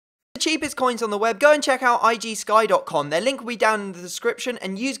The cheapest coins on the web, go and check out igsky.com. Their link will be down in the description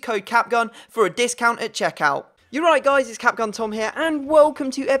and use code CAPGUN for a discount at checkout. You're right guys, it's Capgun Tom here and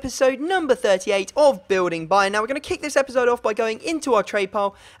welcome to episode number 38 of Building Bayern. Now we're going to kick this episode off by going into our trade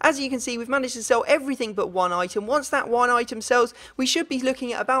pile. As you can see, we've managed to sell everything but one item. Once that one item sells, we should be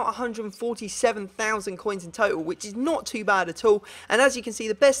looking at about 147,000 coins in total, which is not too bad at all. And as you can see,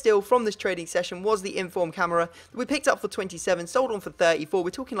 the best deal from this trading session was the Inform camera. We picked up for 27, sold on for 34.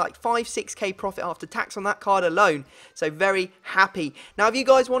 We're talking like 5-6k profit after tax on that card alone. So very happy. Now if you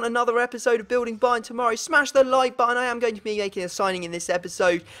guys want another episode of Building Bayern tomorrow, smash the like button. I am going to be making a signing in this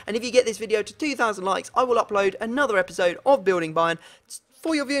episode, and if you get this video to 2,000 likes, I will upload another episode of Building Bayern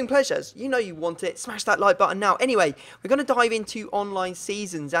for your viewing pleasures. You know you want it. Smash that like button now. Anyway, we're going to dive into online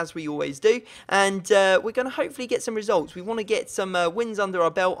seasons as we always do, and we're going to hopefully get some results. We want to get some wins under our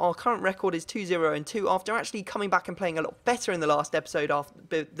belt. Our current record is 2-0-2 after actually coming back and playing a lot better in the last episode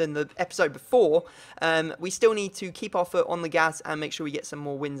than the episode before. We still need to keep our foot on the gas and make sure we get some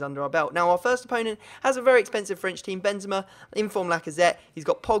more wins under our belt. Now, our first opponent has a very expensive French team, Benzema, Inform Lacazette. He's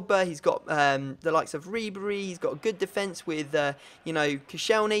got Pogba, he's got the likes of Ribery, he's got a good defence with, you know,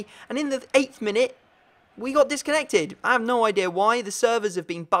 Koscielny, and in the 8th minute, we got disconnected. I have no idea why. The servers have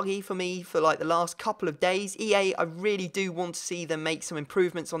been buggy for me for like the last couple of days. EA, I really do want to see them make some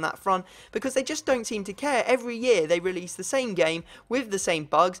improvements on that front because they just don't seem to care. Every year they release the same game with the same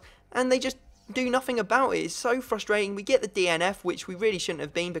bugs and they just do nothing about it. It's so frustrating. We get the DNF, which we really shouldn't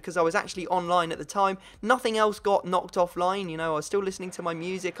have been because I was actually online at the time. Nothing else got knocked offline. You know, I was still listening to my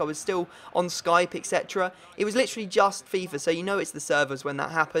music. I was still on Skype, etc. It was literally just FIFA, so you know it's the servers when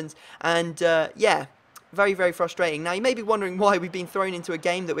that happens. And yeah, very, very frustrating. Now, you may be wondering why we've been thrown into a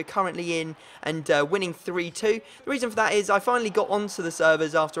game that we're currently in and winning 3-2. The reason for that is I finally got onto the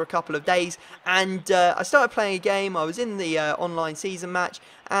servers after a couple of days and I started playing a game. I was in the online season match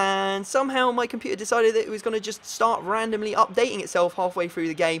and somehow my computer decided that it was going to just start randomly updating itself halfway through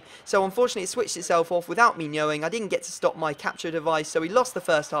the game. So unfortunately it switched itself off without me knowing. I didn't get to stop my capture device, so we lost the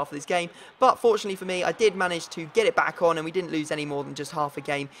first half of this game. But fortunately for me, I did manage to get it back on and we didn't lose any more than just half a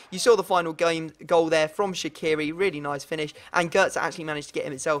game. You saw the final goal there from Shaqiri, really nice finish, and Goetze actually managed to get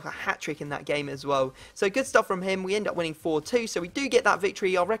himself a hat-trick in that game as well. So good stuff from him. We end up winning 4-2, so we do get that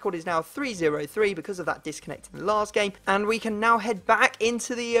victory. Our record is now 3-0-3 because of that disconnect in the last game, and we can now head back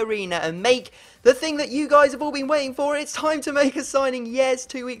into the arena and make the thing that you guys have all been waiting for. It's time to make a signing. Yes,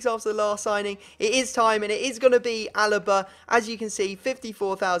 2 weeks after the last signing, it is time, and it is going to be Alaba. As you can see,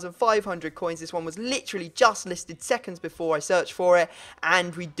 54,500 coins. This one was literally just listed seconds before I searched for it,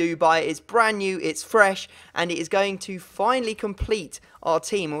 and we do buy it. It's brand new, it's fresh, and it is going to finally complete our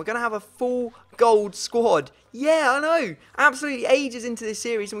team, and we're going to have a full gold squad. Yeah, I know, absolutely ages into this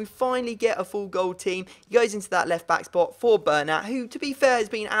series and we finally get a full gold team. He goes into that left back spot for Bernat, who to be fair has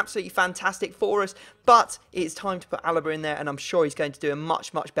been absolutely fantastic for us, but it's time to put Alaba in there and I'm sure he's going to do a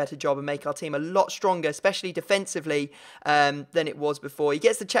much better job and make our team a lot stronger, especially defensively, than it was before. He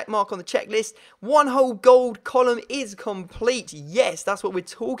gets the check mark on the checklist. One whole gold column is complete. Yes, that's what we're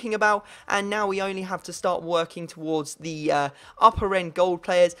talking about, and now we only have to start working towards the upper end gold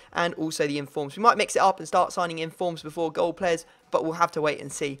players and also the informs. We might mix it up and start signing informs before gold players, but we'll have to wait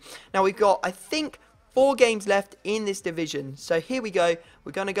and see. Now we've got, I think, 4 games left in this division. So here we go.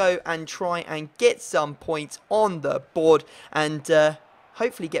 We're going to go and try and get some points on the board and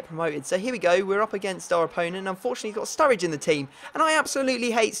hopefully get promoted. So here we go. We're up against our opponent. Unfortunately, he's got Sturridge in the team. And I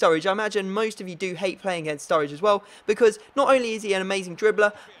absolutely hate Sturridge. I imagine most of you do hate playing against Sturridge as well, because not only is he an amazing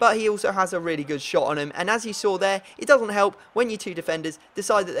dribbler, but he also has a really good shot on him. And as you saw there, it doesn't help when your two defenders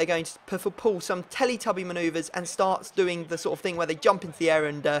decide that they're going to pull some Teletubby manoeuvres and start doing the sort of thing where they jump into the air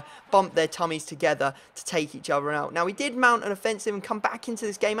and bump their tummies together to take each other out. Now, we did mount an offensive and come back into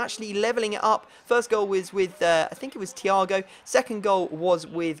this game, actually levelling it up. First goal was with, I think it was Thiago. Second goal was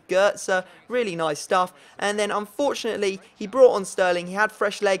with Goetze. Really nice stuff. And then unfortunately he brought on Sterling. He had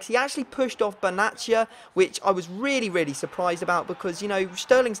fresh legs. He actually pushed off Banatia, which I was really surprised about, because you know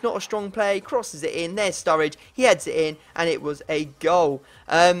Sterling's not a strong player. He crosses it in. There's Sturridge. He heads it in and it was a goal.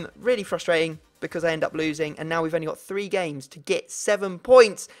 Really frustrating, because I end up losing, and now we've only got 3 games to get 7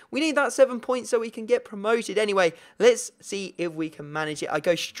 points. We need that 7 points so we can get promoted. Anyway, let's see if we can manage it. I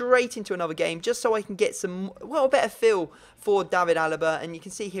go straight into another game just so I can get some, well, a better feel for David Alaba, and you can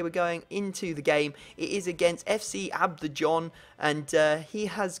see here we're going into the game. It is against FC Abidjan, and he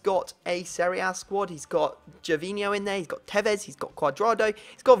has got a Serie A squad. He's got Gervinho in there, he's got Tevez, he's got Cuadrado.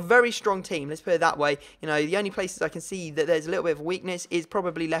 He's got a very strong team, let's put it that way. You know, the only places I can see that there's a little bit of weakness is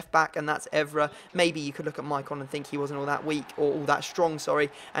probably left back, and that's Evra. maybe you could look at Maicon and think he wasn't all that weak, or all that strong, sorry,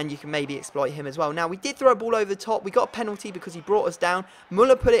 and you can maybe exploit him as well. Now, we did throw a ball over the top. We got a penalty because he brought us down.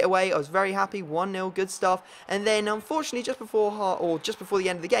 Muller put it away. I was very happy. 1-0, good stuff. And then, unfortunately, just before the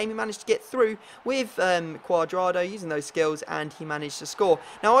end of the game, he managed to get through with Cuadrado using those skills, and he managed to score.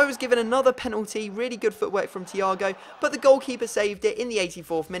 Now, I was given another penalty. Really good footwork from Thiago, but the goalkeeper saved it in the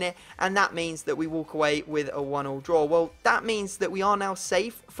 84th minute, and that means that we walk away with a 1-1 draw. Well, that means that we are now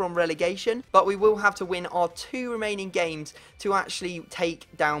safe from relegation, but we will have to win our 2 remaining games to actually take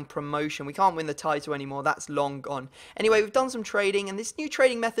down promotion. We can't win the title anymore. That's long gone. Anyway, we've done some trading, and this new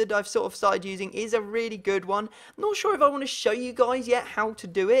trading method I've sort of started using is a really good one. I'm not sure if I want to show you guys yet how to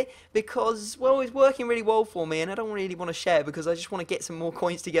do it, because, well, it's working really well for me, and I don't really want to share because I just want to get some more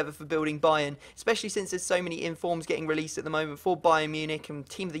coins together for building Bayern, especially since there's so many informs getting released at the moment for Bayern Munich, and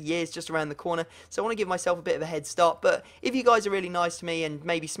Team of the Year is just around the corner, so I want to give myself a bit of a head start. But if you guys are really nice to me and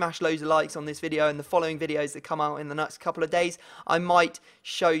maybe smash loads of likes on this video and the following videos that come out in the next couple of days, I might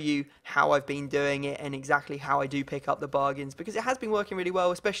show you how I've been doing it and exactly how I do pick up the bargains, because it has been working really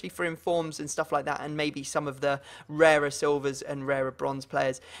well, especially for informs and stuff like that, and maybe some of the rarer silvers and rarer bronze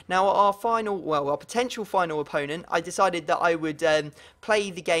players. Now, our potential final opponent, I decided that I would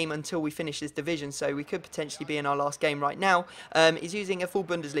play the game until we finish this division, so we could potentially be in our last game right now, is using a full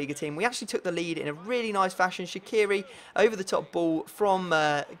Bundesliga team. We actually took the lead in a really nice fashion. Shaqiri over the top ball from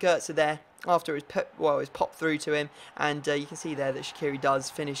Goetze there, after it was popped through to him, and you can see there that Shaqiri does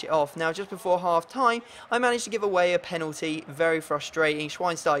finish it off. Now, just before half-time, I managed to give away a penalty. Very frustrating.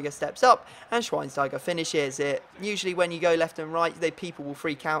 Schweinsteiger steps up, and Schweinsteiger finishes it. Usually when you go left and right, people will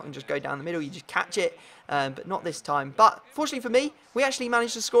freak out and just go down the middle. You just catch it, but not this time. But fortunately for me, we actually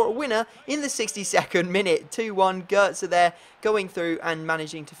managed to score a winner in the 62nd minute. 2-1, Goetze there going through and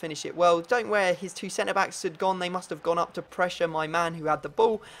managing to finish it well. Don't worry, his 2 centre-backs had gone. They must have gone up to pressure my man who had the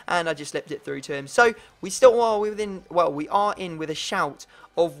ball, and I just slipped it through to him. So we still are we are in with a shout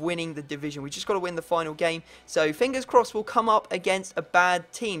of winning the division. We just got to win the final game. So fingers crossed we'll come up against a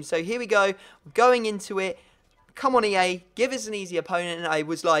bad team. So here we go, going into it. Come on, EA, give us an easy opponent. And I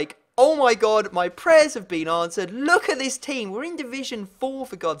was like, oh my god, my prayers have been answered. Look at this team. We're in Division 4,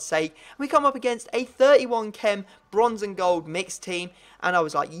 for God's sake. We come up against a 31 chem bronze and gold mixed team. And I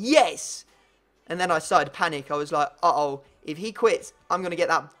was like, yes. And then I started to panic. I was like, uh-oh, if he quits, I'm going to get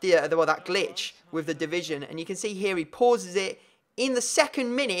that glitch with the division. And you can see here he pauses it in the 2nd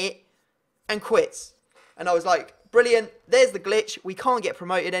minute and quits. And I was like, brilliant, there's the glitch. We can't get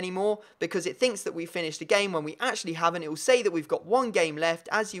promoted anymore because it thinks that we finished the game when we actually haven't. It will say that we've got 1 game left,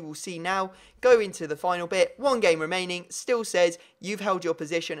 as you will see now. Go into the final bit, 1 game remaining, still says you've held your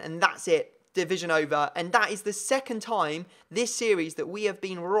position, and that's it. Division over. And that is the 2nd time this series that we have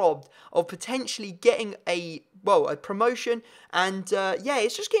been robbed of potentially getting a promotion. And yeah,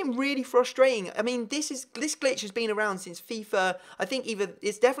 it's just getting really frustrating. I mean, this glitch has been around since FIFA, I think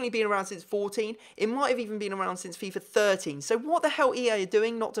it's definitely been around since 14. It might have even been around since FIFA 13. So what the hell EA are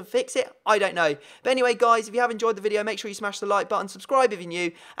doing not to fix it? I don't know. But anyway, guys, if you have enjoyed the video, make sure you smash the like button, subscribe if you're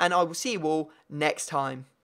new, and I will see you all next time.